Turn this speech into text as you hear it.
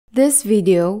This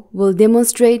video will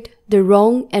demonstrate the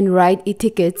wrong and right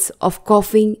etiquettes of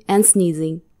coughing and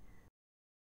sneezing.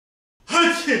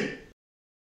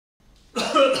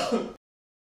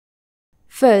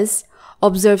 First,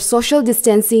 observe social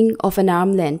distancing of an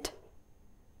arm length.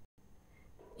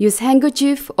 Use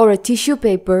handkerchief or a tissue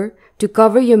paper to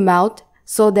cover your mouth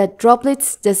so that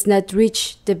droplets does not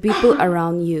reach the people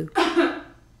around you.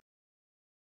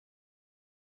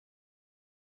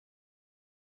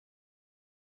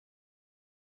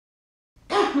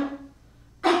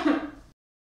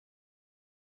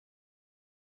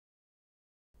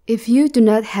 If you do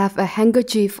not have a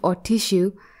handkerchief or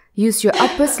tissue, use your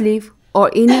upper sleeve or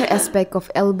inner aspect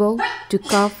of elbow to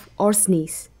cough or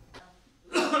sneeze.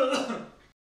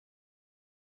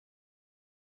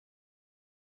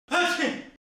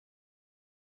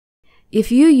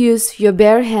 If you use your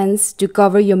bare hands to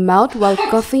cover your mouth while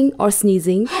coughing or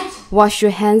sneezing, wash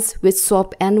your hands with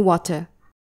soap and water.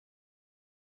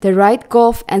 The right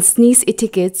cough and sneeze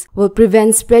etiquettes will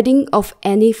prevent spreading of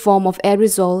any form of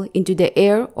aerosol into the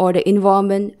air or the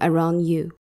environment around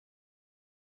you.